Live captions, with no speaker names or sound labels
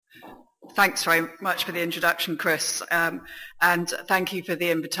Thanks very much for the introduction, Chris, and thank you for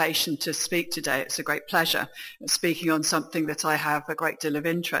the invitation to speak today. It's a great pleasure speaking on something that I have a great deal of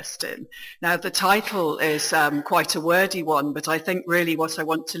interest in. Now, the title is quite a wordy one, but I think really what I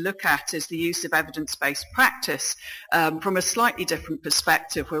want to look at is the use of evidence-based practice from a slightly different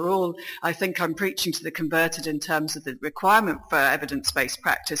perspective. I think I'm preaching to the converted in terms of the requirement for evidence-based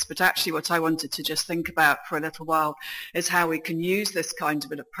practice, but actually what I wanted to just think about for a little while is how we can use this kind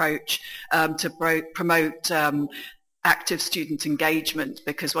of an approach to promote active student engagement,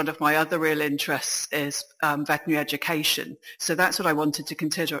 because one of my other real interests is veterinary education. So that's what I wanted to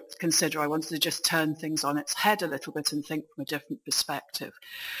consider. I wanted to just turn things on its head a little bit and think from a different perspective.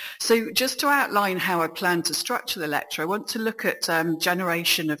 So just to outline how I plan to structure the lecture, I want to look at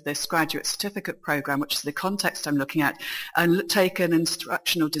generation of this graduate certificate program, which is the context I'm looking at, and take an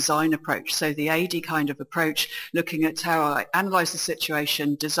instructional design approach. So the AD kind of approach, looking at how I analyze the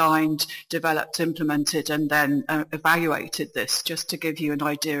situation, designed, developed, implemented, and then evaluated this, just to give you an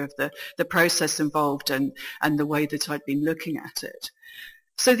idea of the process involved and the way that I'd been looking at it.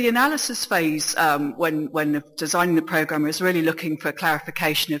 So the analysis phase, when designing the program, is really looking for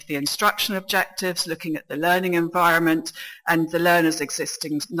clarification of the instructional objectives, looking at the learning environment and the learner's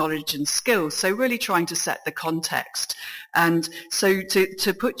existing knowledge and skills. So really trying to set the context. And so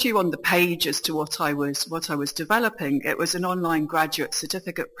to put you on the page as to what I was developing, it was an online graduate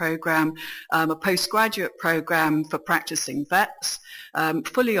certificate program, a postgraduate program for practicing vets,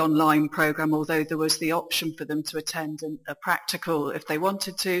 fully online program, although there was the option for them to attend a practical if they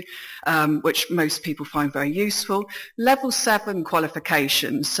wanted to, which most people find very useful. Level 7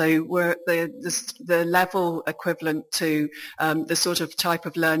 qualifications, so we're the level equivalent to the sort of type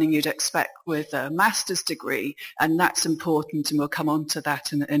of learning you'd expect with a master's degree, and that's important, and we'll come on to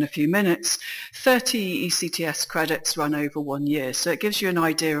that in a few minutes. 30 ECTS credits run over 1 year, so it gives you an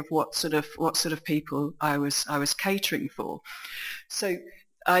idea of what sort of people I was catering for. So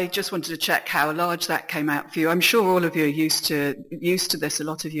I just wanted to check how large that came out for you. I'm sure all of you are used to this. A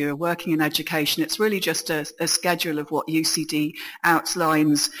lot of you are working in education. It's really just a schedule of what UCD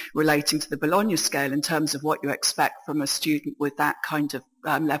outlines relating to the Bologna scale in terms of what you expect from a student with that kind of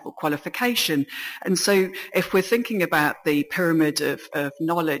level qualification. And so if we're thinking about the pyramid of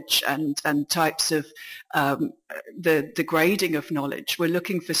knowledge and types of the grading of knowledge, we're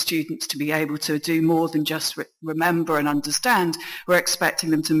looking for students to be able to do more than just remember and understand. We're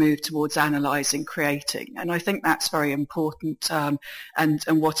expecting them to move towards analysing, creating. And I think that's very important and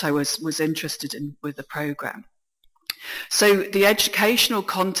what I was interested in with the programme. So the educational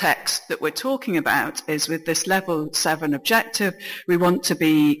context that we're talking about is with this level 7 objective, we want to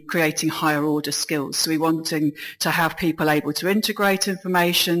be creating higher order skills. So we're wanting to have people able to integrate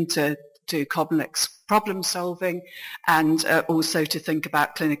information, to do complex problem solving, and also to think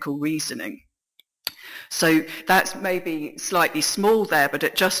about clinical reasoning. So that's maybe slightly small there, but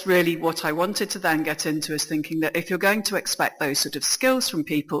it just really what I wanted to then get into is thinking that if you're going to expect those sort of skills from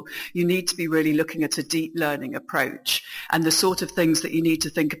people, you need to be really looking at a deep learning approach. And the sort of things that you need to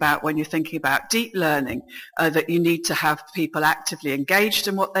think about when you're thinking about deep learning are that you need to have people actively engaged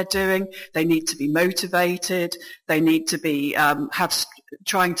in what they're doing. They need to be motivated. They need to be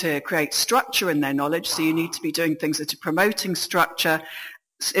trying to create structure in their knowledge. So you need to be doing things that are promoting structure.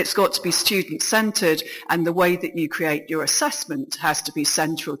 It's got to be student-centred, and the way that you create your assessment has to be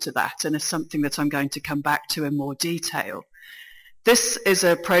central to that, and it's something that I'm going to come back to in more detail. This is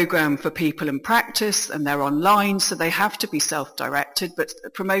a program for people in practice, and they're online, so they have to be self-directed, but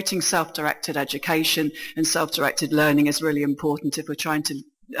promoting self-directed education and self-directed learning is really important if we're trying to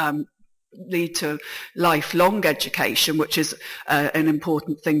lead to lifelong education, which is an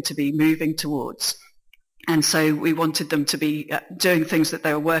important thing to be moving towards. And so we wanted them to be doing things that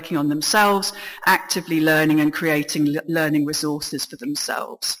they were working on themselves, actively learning and creating learning resources for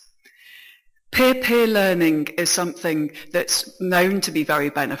themselves. Peer-peer learning is something that's known to be very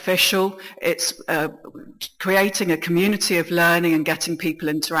beneficial. It's creating a community of learning and getting people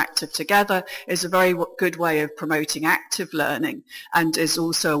interactive together is a very good way of promoting active learning, and is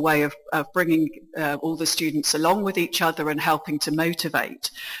also a way of bringing all the students along with each other and helping to motivate.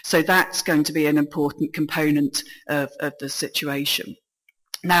 So that's going to be an important component of the situation.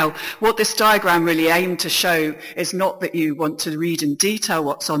 Now, what this diagram really aimed to show is not that you want to read in detail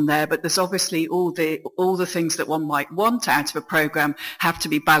what's on there, but there's obviously all the things that one might want out of a program have to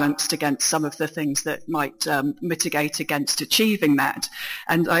be balanced against some of the things that might mitigate against achieving that.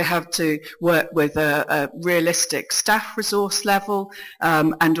 And I have to work with a realistic staff resource level,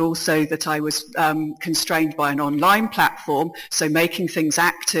 and also that I was constrained by an online platform, so making things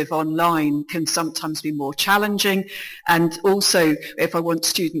active online can sometimes be more challenging. And also, if I want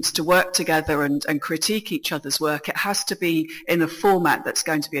students to work together and critique each other's work, it has to be in a format that's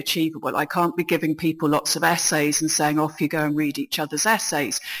going to be achievable. I can't be giving people lots of essays and saying, off you go and read each other's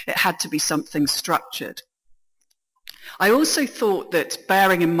essays. It had to be something structured. I also thought that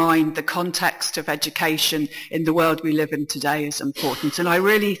bearing in mind the context of education in the world we live in today is important. And I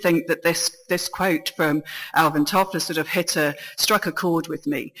really think that this quote from Alvin Toffler sort of struck a chord with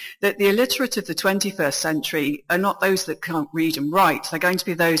me, that the illiterate of the 21st century are not those that can't read and write. They're going to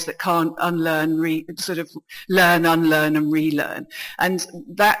be those that can't learn, unlearn and relearn. And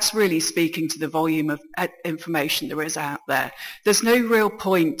that's really speaking to the volume of information there is out there. There's no real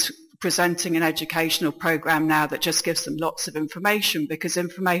point presenting an educational program now that just gives them lots of information, because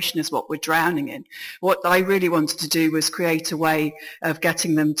information is what we're drowning in. What I really wanted to do was create a way of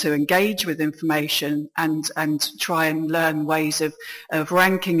getting them to engage with information and try and learn ways of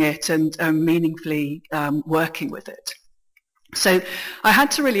ranking it and meaningfully working with it. So I had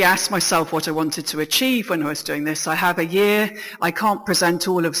to really ask myself what I wanted to achieve when I was doing this. I have a year. I can't present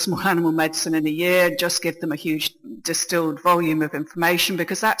all of small animal medicine in a year, just give them a huge distilled volume of information,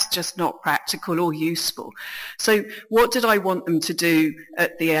 because that's just not practical or useful. So what did I want them to do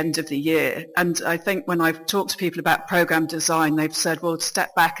at the end of the year? And I think when I've talked to people about program design, they've said, well,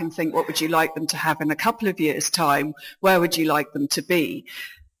 step back and think, what would you like them to have in a couple of years' time? Where would you like them to be?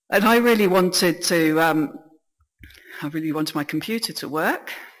 And I really wanted my computer to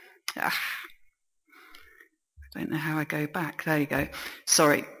work. I don't know how I go back. There you go.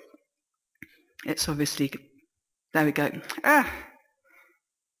 Sorry. It's obviously... There we go.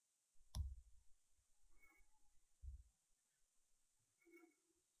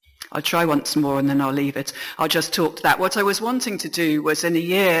 I'll try once more and then I'll leave it. I'll just talk to that. What I was wanting to do was in a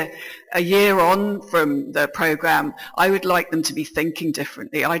year on from the program, I would like them to be thinking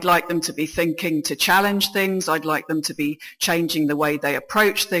differently. I'd like them to be thinking to challenge things. I'd like them to be changing the way they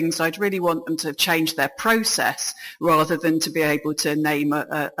approach things. I'd really want them to change their process rather than to be able to name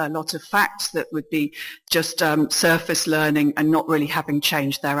a lot of facts that would be just surface learning and not really having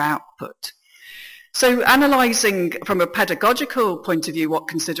changed their output. So analysing from a pedagogical point of view what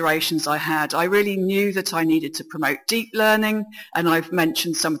considerations I had, I really knew that I needed to promote deep learning, and I've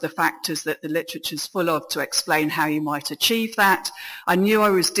mentioned some of the factors that the literature is full of to explain how you might achieve that. I knew I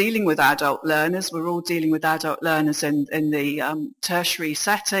was dealing with adult learners. We're all dealing with adult learners in the tertiary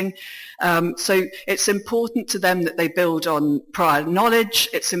setting. So it's important to them that they build on prior knowledge.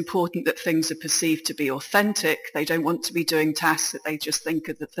 It's important that things are perceived to be authentic. They don't want to be doing tasks that they just think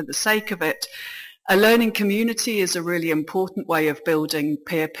of for the sake of it. A learning community is a really important way of building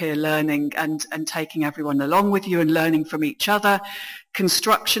peer-to-peer learning and taking everyone along with you and learning from each other.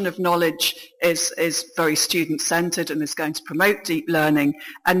 Construction of knowledge is very student-centered and is going to promote deep learning.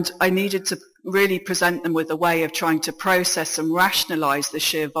 And I needed to really present them with a way of trying to process and rationalize the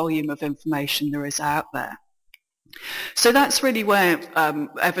sheer volume of information there is out there. So that's really where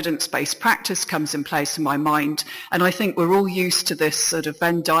evidence-based practice comes in place in my mind, and I think we're all used to this sort of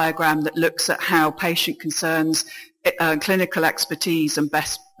Venn diagram that looks at how patient concerns, clinical expertise and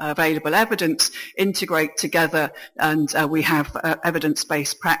best available evidence integrate together, and we have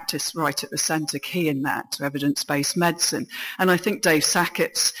evidence-based practice right at the centre, key in that, so evidence-based medicine. And I think Dave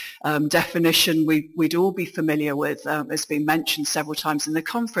Sackett's definition we'd all be familiar with, has been mentioned several times in the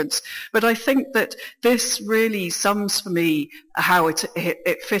conference, but I think that this really sums for me how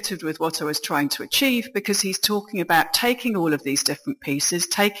it fitted with what I was trying to achieve, because he's talking about taking all of these different pieces,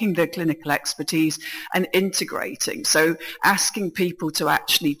 taking the clinical expertise and integrating, so asking people to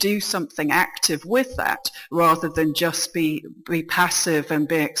actually do something active with that rather than just be passive and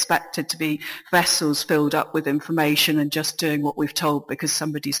be expected to be vessels filled up with information and just doing what we've told because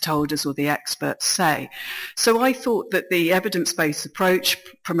somebody's told us or the experts say. So I thought that the evidence-based approach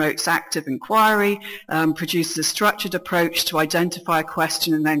promotes active inquiry, produces a structured approach to identify a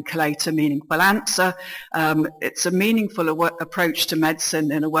question and then collate a meaningful answer. It's a meaningful approach to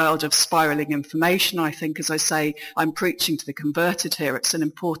medicine in a world of spiraling information. I think, as I say, I'm preaching to the converted here. It's an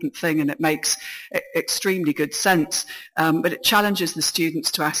important thing and it makes extremely good sense, but it challenges the students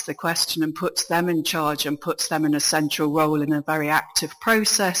to ask the question and puts them in charge and puts them in a central role in a very active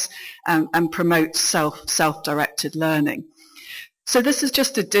process, and promotes self-directed learning. So this is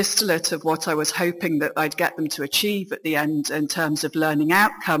just a distillate of what I was hoping that I'd get them to achieve at the end in terms of learning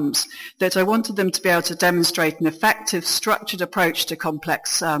outcomes, that I wanted them to be able to demonstrate an effective, structured approach to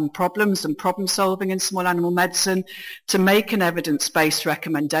complex problems and problem solving in small animal medicine, to make an evidence-based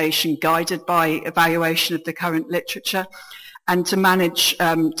recommendation guided by evaluation of the current literature, and to manage,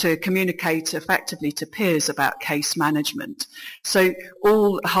 to communicate effectively to peers about case management. So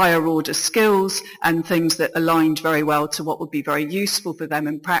all higher order skills and things that aligned very well to what would be very useful for them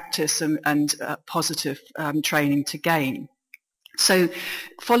in practice and positive training to gain. So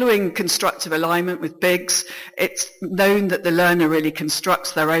following constructive alignment with BIGS, it's known that the learner really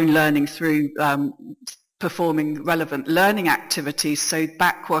constructs their own learning through performing relevant learning activities. So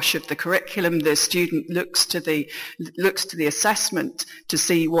backwash of the curriculum, the student looks to the assessment to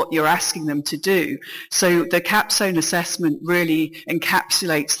see what you're asking them to do. So the capstone assessment really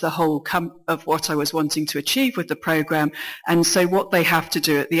encapsulates the whole of what I was wanting to achieve with the program. And so what they have to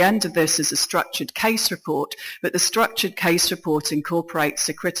do at the end of this is a structured case report, but the structured case report incorporates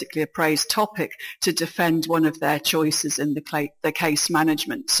a critically appraised topic to defend one of their choices in the case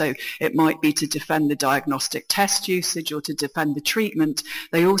management. So it might be to defend the diagnostic test usage or to defend the treatment.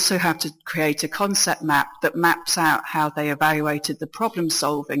 They also have to create a concept map that maps out how they evaluated the problem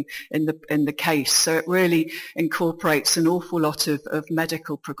solving in the case. So it really incorporates an awful lot of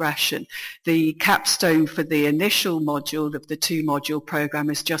medical progression. The capstone for the initial module of the 2-module program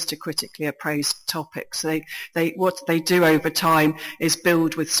is just a critically appraised topic. So what they do over time is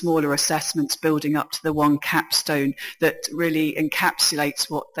build with smaller assessments building up to the one capstone that really encapsulates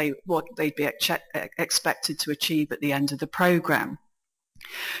what they'd be expected to achieve at the end of the program.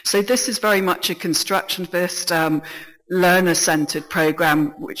 So this is very much a constructionist, learner-centered program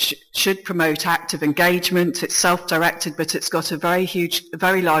which should promote active engagement. It's self-directed, but it's got a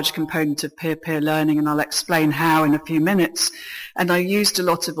very large component of peer-peer learning, and I'll explain how in a few minutes. And I used a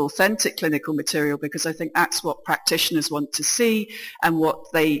lot of authentic clinical material because I think that's what practitioners want to see and what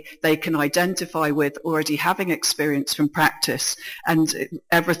they can identify with already having experience from practice. And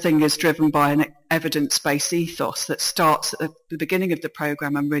everything is driven by an evidence-based ethos that starts at the beginning of the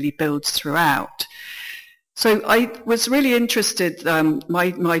program and really builds throughout. So I was really interested,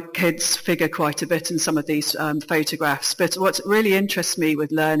 my kids figure quite a bit in some of these photographs, but what really interests me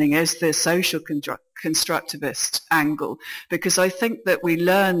with learning is the social constructivist angle, because I think that we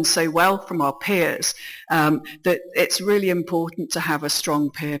learn so well from our peers that it's really important to have a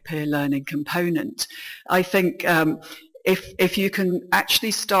strong peer-peer learning component. I think if you can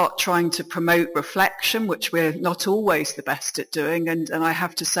actually start trying to promote reflection, which we're not always the best at doing, and I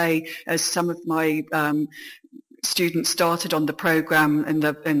have to say, as some of my students started on the program in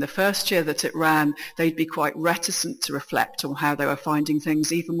the first year that it ran, they'd be quite reticent to reflect on how they were finding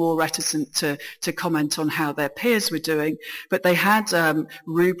things, even more reticent to comment on how their peers were doing. But they had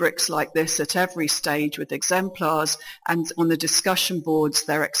rubrics like this at every stage with exemplars, and on the discussion boards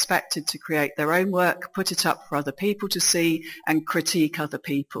they're expected to create their own work, put it up for other people to see, and critique other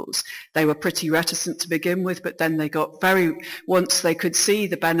people's. They were pretty reticent to begin with, but then they got once they could see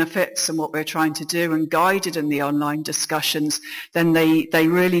the benefits and what we're trying to do and guided in the online discussions, then they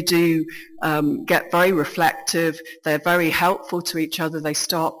really do get very reflective. They're very helpful to each other. They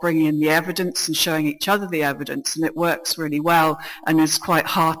start bringing in the evidence and showing each other the evidence, and it works really well, and it's quite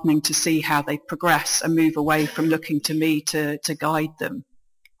heartening to see how they progress and move away from looking to me to guide them.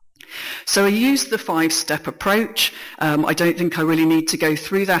 So I used the 5-step approach. I don't think I really need to go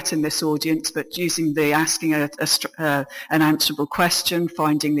through that in this audience, but using the asking an answerable question,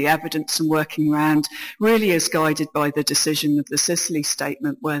 finding the evidence and working around really is guided by the decision of the Sicily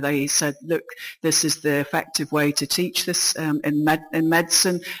statement, where they said, look, this is the effective way to teach this in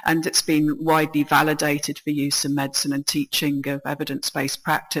medicine, and it's been widely validated for use in medicine and teaching of evidence-based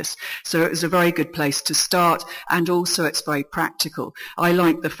practice. So it was a very good place to start, and also it's very practical. I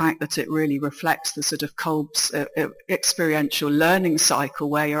like the fact that it really reflects the sort of Kolb's experiential learning cycle,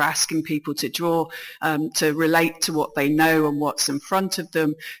 where you're asking people to draw, to relate to what they know and what's in front of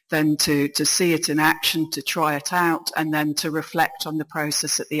them, then to see it in action, to try it out, and then to reflect on the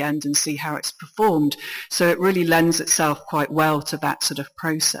process at the end and see how it's performed. So it really lends itself quite well to that sort of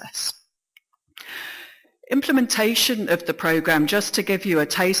process. Implementation of the program, just to give you a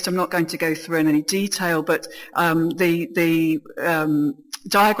taste, I'm not going to go through in any detail, but the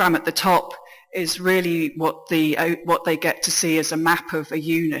diagram at the top is really what they get to see as a map of a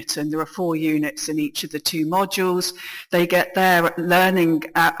unit, and there are 4 units in each of the 2 modules. They get their learning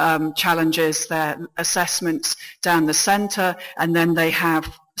challenges, their assessments down the centre, and then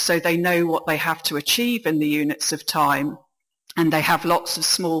so they know what they have to achieve in the units of time. And they have lots of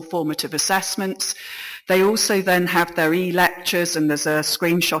small formative assessments. They also then have their e-lectures, and there's a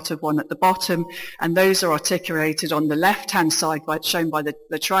screenshot of one at the bottom, and those are articulated on the left-hand side, shown by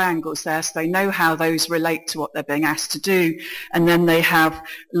the triangles there, so they know how those relate to what they're being asked to do. And then they have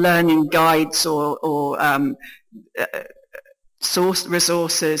learning guides or source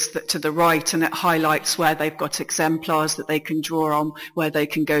resources that to the right, and it highlights where they've got exemplars that they can draw on, where they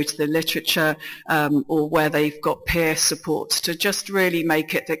can go to the literature, or where they've got peer supports, to just really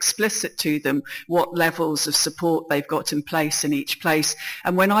make it explicit to them what levels of support they've got in place in each place.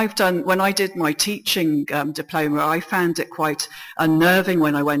 And when I did my teaching diploma, I found it quite unnerving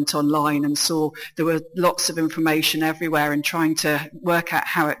when I went online and saw there were lots of information everywhere, and trying to work out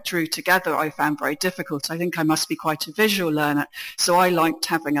how it drew together I found very difficult. I think I must be quite a visual learner, so I liked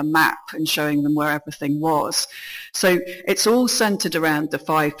having a map and showing them where everything was. So it's all centered around the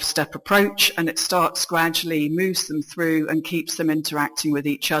 5-step approach, and it starts gradually, moves them through and keeps them interacting with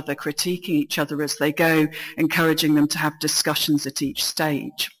each other, critiquing each other as they go, encouraging them to have discussions at each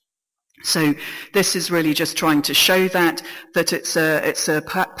stage. So this is really just trying to show that it's a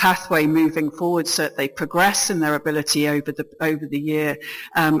pathway moving forward, so that they progress in their ability over the year,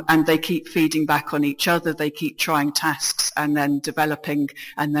 and they keep feeding back on each other. They keep trying tasks and then developing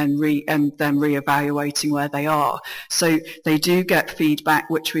and then reevaluating where they are. So they do get feedback,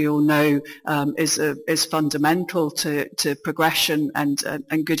 which we all know is fundamental to progression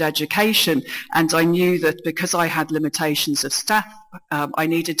and good education. And I knew that because I had limitations of staff, I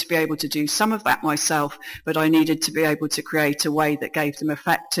needed to be able to do some of that myself, but I needed to be able to create a way that gave them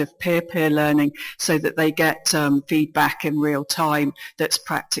effective peer-peer learning, so that they get feedback in real time that's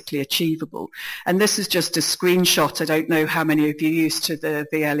practically achievable. And this is just a screenshot. I don't know how many of you are used to the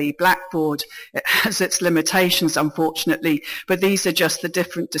VLE Blackboard. It has its limitations, unfortunately, but these are just the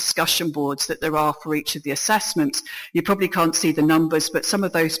different discussion boards that there are for each of the assessments. You probably can't see the numbers, but some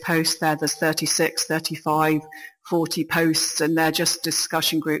of those posts there's 36, 35, 40 posts, and they're just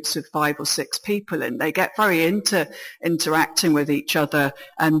discussion groups of 5 or 6 people, and they get very into interacting with each other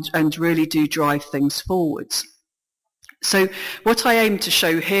and really do drive things forwards. So what I aim to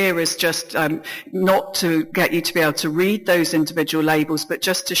show here is just not to get you to be able to read those individual labels, but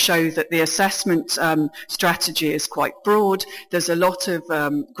just to show that the assessment strategy is quite broad. There's a lot of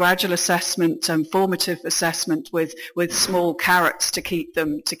gradual assessment, formative assessment with small carrots to keep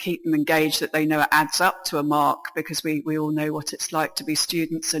them engaged, that they know it adds up to a mark, because we all know what it's like to be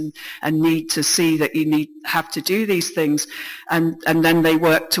students and need to see that you have to do these things, and then they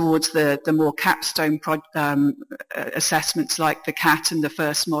work towards the more capstone assessments like the CAT in the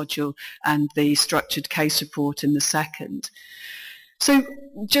first module and the structured case report in the second. So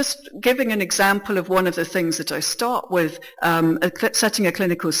just giving an example of one of the things that I start with, setting a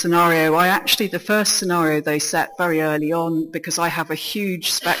clinical scenario. The first scenario they set very early on, because I have a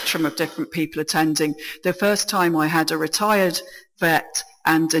huge spectrum of different people attending. The first time I had a retired vet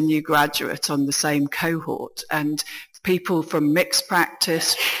and a new graduate on the same cohort, and people from mixed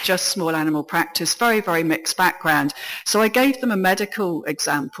practice, just small animal practice, very, very mixed background. So I gave them a medical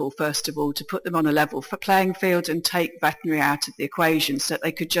example, first of all, to put them on a level for playing field and take veterinary out of the equation, so that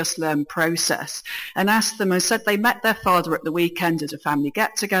they could just learn process. And asked them, I said they met their father at the weekend at a family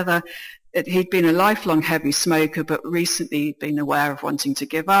get-together. He'd been a lifelong heavy smoker, but recently been aware of wanting to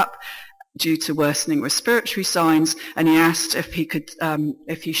give up due to worsening respiratory signs, and he asked if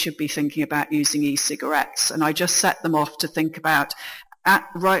he should be thinking about using e-cigarettes. And I just set them off to think about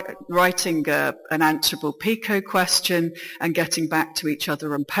writing an answerable PICO question and getting back to each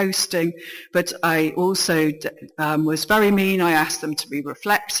other and posting. But I also was very mean. I asked them to be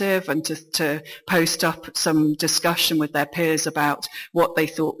reflective and to post up some discussion with their peers about what they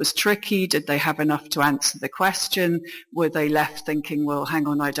thought was tricky. Did they have enough to answer the question? Were they left thinking, well, hang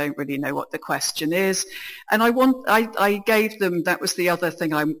on, I don't really know what the question is? And I gave them, that was the other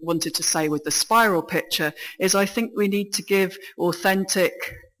thing I wanted to say with the spiral picture, is I think we need to give authentic,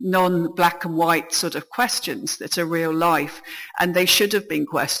 non-black and white sort of questions that are real life, and they should have been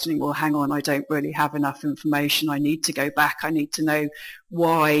questioning, well, hang on, I don't really have enough information, I need to go back, I need to know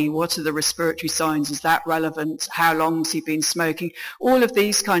why, what are the respiratory signs, is that relevant, how long has he been smoking? All of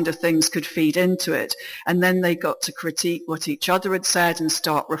these kind of things could feed into it, and then they got to critique what each other had said and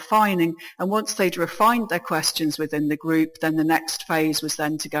start refining. And once they'd refined their questions within the group, then the next phase was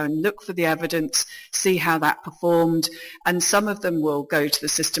then to go and look for the evidence, see how that performed, and some of them will go to the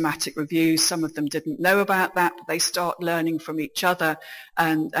systematic reviews, some of them didn't know about that, but they start learning from each other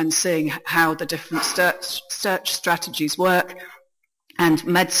and seeing how the different search strategies work. And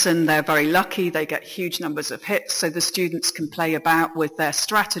medicine, they're very lucky, they get huge numbers of hits, so the students can play about with their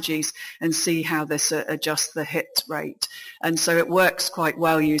strategies and see how this adjusts the hit rate. And so it works quite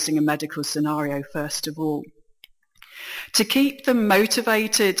well using a medical scenario, first of all. To keep them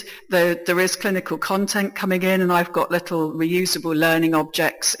motivated, there is clinical content coming in, and I've got little reusable learning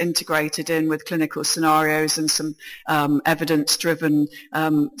objects integrated in with clinical scenarios and some evidence-driven,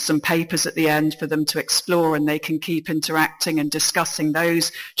 some papers at the end for them to explore, and they can keep interacting and discussing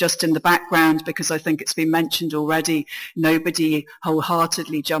those just in the background, because I think it's been mentioned already, nobody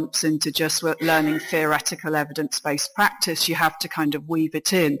wholeheartedly jumps into just learning theoretical evidence-based practice. You have to kind of weave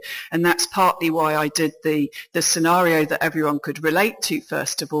it in, and that's partly why I did the scenario that everyone could relate to,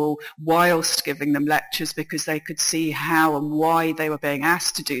 first of all, whilst giving them lectures, because they could see how and why they were being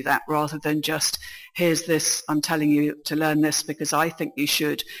asked to do that, rather than just, here's this, I'm telling you to learn this because I think you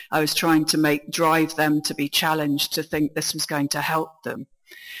should. I was trying to drive them to be challenged, to think this was going to help them.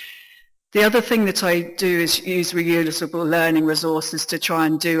 The other thing that I do is use reusable learning resources to try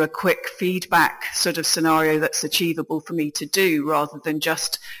and do a quick feedback sort of scenario that's achievable for me to do, rather than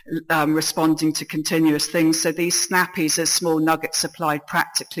just responding to continuous things. So these snappies are small nuggets applied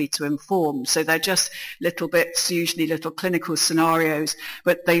practically to inform. So they're just little bits, usually little clinical scenarios,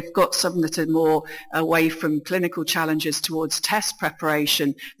 but they've got some that are more away from clinical challenges towards test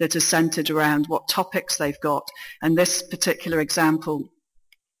preparation, that are centered around what topics they've got. And this particular example,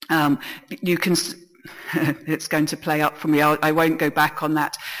 you can, it's going to play up for me, I won't go back on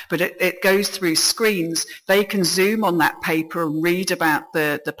that, but it goes through screens. They can zoom on that paper and read about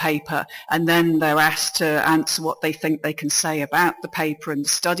the paper, and then they're asked to answer what they think they can say about the paper and the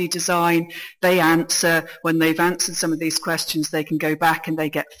study design. They answer. When they've answered some of these questions, they can go back and they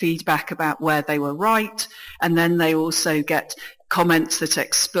get feedback about where they were right, and then they also get comments that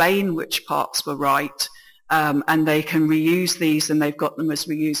explain which parts were right. And they can reuse these, and they've got them as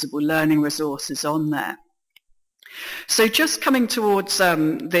reusable learning resources on there. So just coming towards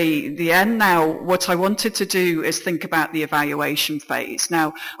the end now, what I wanted to do is think about the evaluation phase.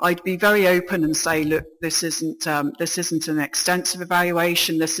 Now, I'd be very open and say, look, this isn't an extensive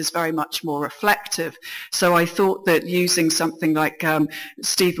evaluation. This is very much more reflective. So I thought that using something like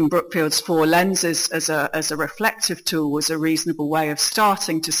Stephen Brookfield's 4 lenses as a reflective tool was a reasonable way of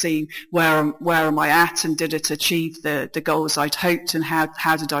starting to see where am I at, and did it achieve the goals I'd hoped, and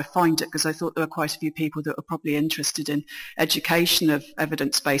how did I find it? Because I thought there were quite a few people that were probably interested in education of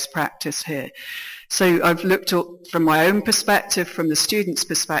evidence-based practice here. So I've looked at from my own perspective, from the student's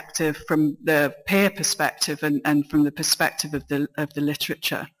perspective, from the peer perspective, and from the perspective of the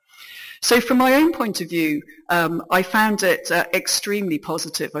literature. So from my own point of view, I found it extremely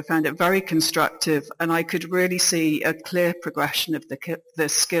positive. I found it very constructive, and I could really see a clear progression of the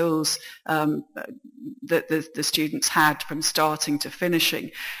skills that the students had from starting to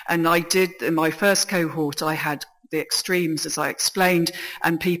finishing. And I did, in my first cohort, I had the extremes, as I explained,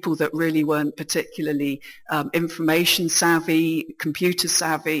 and people that really weren't particularly information savvy, computer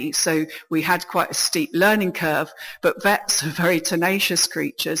savvy. So we had quite a steep learning curve, but vets are very tenacious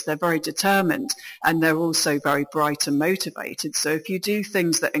creatures. They're very determined, and they're also very bright and motivated. So if you do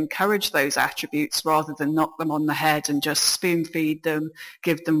things that encourage those attributes rather than knock them on the head and just spoon feed them,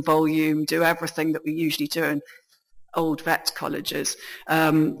 give them volume, do everything that we usually do in old vet colleges,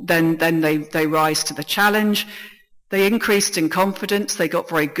 then they rise to the challenge. They increased in confidence. They got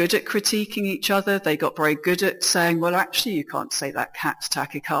very good at critiquing each other. They got very good at saying, well, actually, you can't say that cat's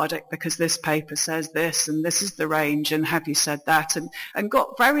tachycardic because this paper says this, and this is the range, and have you said that? And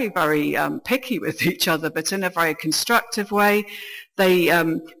got very, very picky with each other, but in a very constructive way. They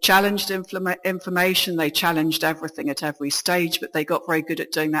challenged information. They challenged everything at every stage, but they got very good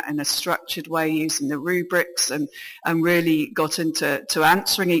at doing that in a structured way, using the rubrics, and really got into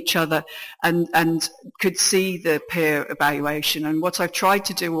answering each other, and could see the peer evaluation. And what I've tried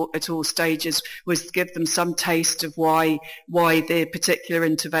to do at all stages was give them some taste of why the particular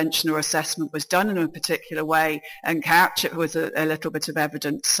intervention or assessment was done in a particular way, and couch it with a little bit of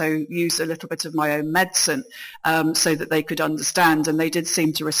evidence. So use a little bit of my own medicine so that they could understand. And they did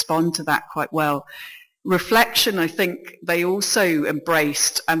seem to respond to that quite well. Reflection, I think they also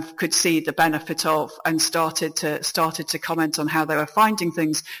embraced and could see the benefit of, and started to comment on how they were finding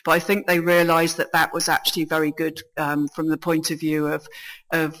things. But I think they realised that was actually very good from the point of view of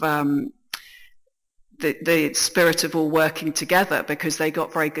the spirit of all working together, because they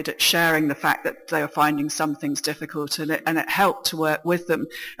got very good at sharing the fact that they were finding some things difficult, and it helped to work with them.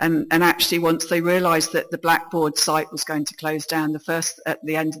 And actually, once they realised that the Blackboard site was going to close down at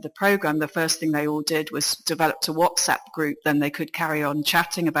the end of the programme, the first thing they all did was developed a WhatsApp group. Then they could carry on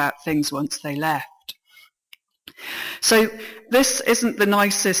chatting about things once they left. So this isn't the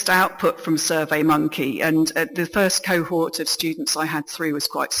nicest output from SurveyMonkey, and the first cohort of students I had through was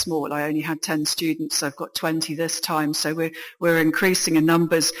quite small. I only had 10 students. I've got 20 this time, so we're increasing in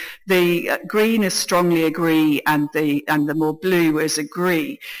numbers. The green is strongly agree, and the more blue is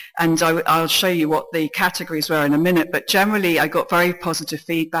agree. And I'll show you what the categories were in a minute. But generally, I got very positive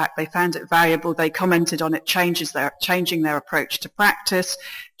feedback. They found it valuable. They commented on it changing their approach to practice,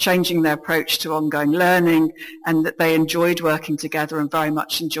 changing their approach to ongoing learning, and that they enjoyed working together and very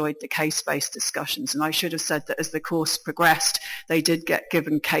much enjoyed the case-based discussions. And I should have said that as the course progressed, they did get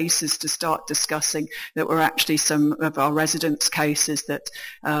given cases to start discussing that were actually some of our residents' cases that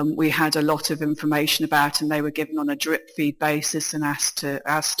we had a lot of information about, and they were given on a drip feed basis and asked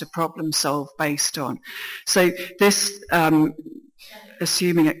to problem solve based on. So this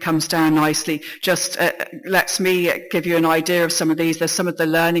assuming it comes down nicely, just lets me give you an idea of some of these. There's some of the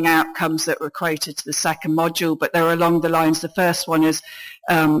learning outcomes that were quoted to the second module, but they're along the lines. The first one is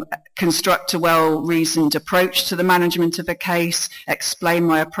construct a well-reasoned approach to the management of a case, explain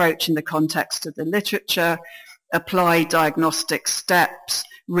my approach in the context of the literature, apply diagnostic steps,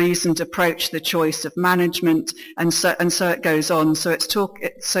 reasoned approach to the choice of management, and so it goes on. So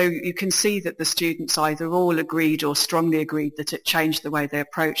so you can see that the students either all agreed or strongly agreed that it changed the way they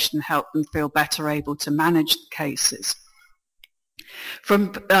approached and helped them feel better able to manage the cases.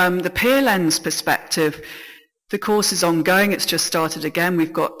 From the peer lens perspective, the course is ongoing. It's just started again.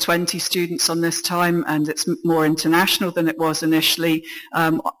 We've got 20 students on this time, and it's more international than it was initially.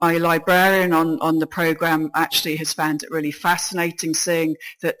 My librarian on the program actually has found it really fascinating seeing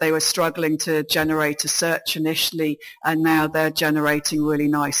that they were struggling to generate a search initially, and now they're generating really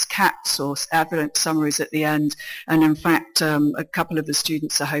nice CATs or evidence summaries at the end. And in fact, a couple of the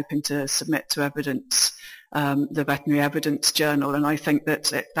students are hoping to submit to evidence, the Veterinary Evidence Journal, and I think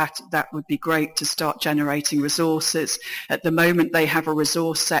that would be great to start generating resources. At the moment, they have a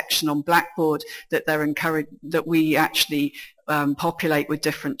resource section on Blackboard that they're encouraged that we actually populate with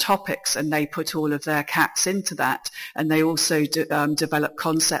different topics, and they put all of their CATs into that, and they also develop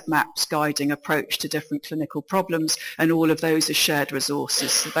concept maps guiding approach to different clinical problems, and all of those are shared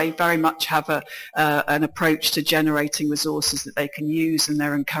resources. So they very much have an approach to generating resources that they can use, and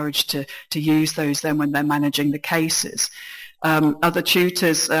they're encouraged to use those then when they're managing the cases. Other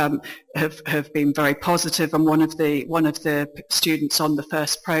tutors have been very positive, and one of the students on the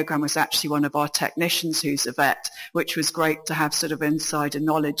first program was actually one of our technicians who's a vet, which was great to have sort of insider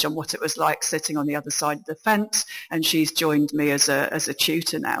knowledge on what it was like sitting on the other side of the fence. And she's joined me as a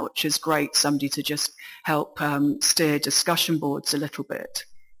tutor now, which is great, somebody to just help steer discussion boards a little bit.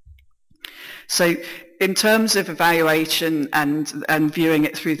 So in terms of evaluation and viewing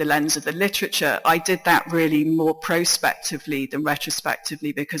it through the lens of the literature, I did that really more prospectively than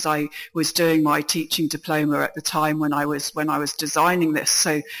retrospectively, because I was doing my teaching diploma at the time when I was designing this.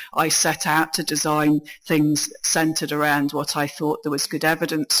 So I set out to design things centered around what I thought there was good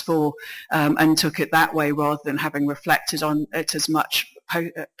evidence for, and took it that way rather than having reflected on it as much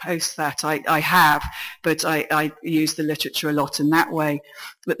post that. I have, but I use the literature a lot in that way.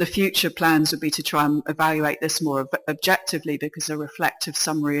 But the future plans would be to try and evaluate this more objectively, because a reflective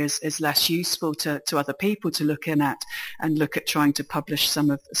summary is less useful to other people to look in at, and look at trying to publish some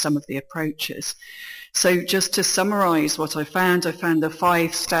of the approaches. So just to summarize what I found the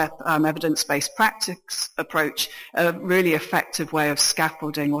 5-step evidence-based practice approach, a really effective way of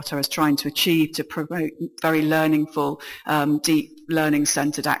scaffolding what I was trying to achieve to promote very learningful, deep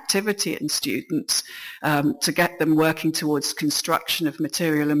learning-centered activity in students, to get them working towards construction of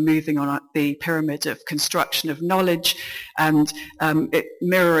material and moving on the pyramid of construction of knowledge, and it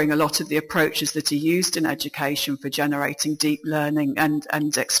mirroring a lot of the approaches that are used in education for generating deep learning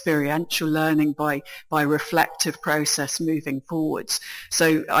and experiential learning by reflective process moving forwards.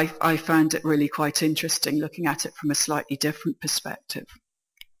 So I found it really quite interesting looking at it from a slightly different perspective.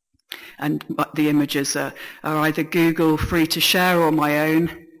 And the images are either Google free to share or my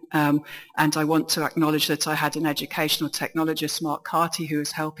own. And I want to acknowledge that I had an educational technologist, Mark Carty, who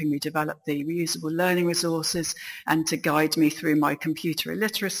was helping me develop the reusable learning resources and to guide me through my computer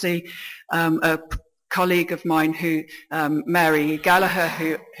illiteracy. A colleague of mine, Mary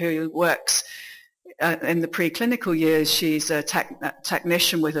Gallagher, who works in the preclinical years. She's a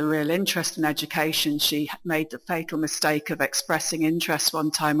technician with a real interest in education. She made the fatal mistake of expressing interest one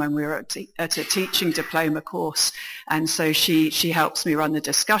time when we were at a teaching diploma course, and so she helps me run the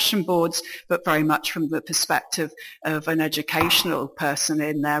discussion boards, but very much from the perspective of an educational person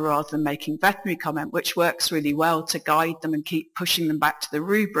in there rather than making veterinary comment, which works really well to guide them and keep pushing them back to the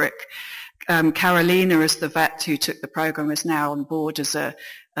rubric. Carolina, as the vet who took the programme, is now on board as a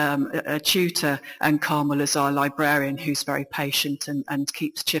tutor, and Carmel is our librarian, who's very patient and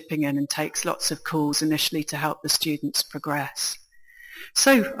keeps chipping in and takes lots of calls initially to help the students progress.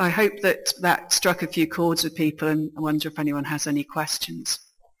 So I hope that struck a few chords with people, and I wonder if anyone has any questions.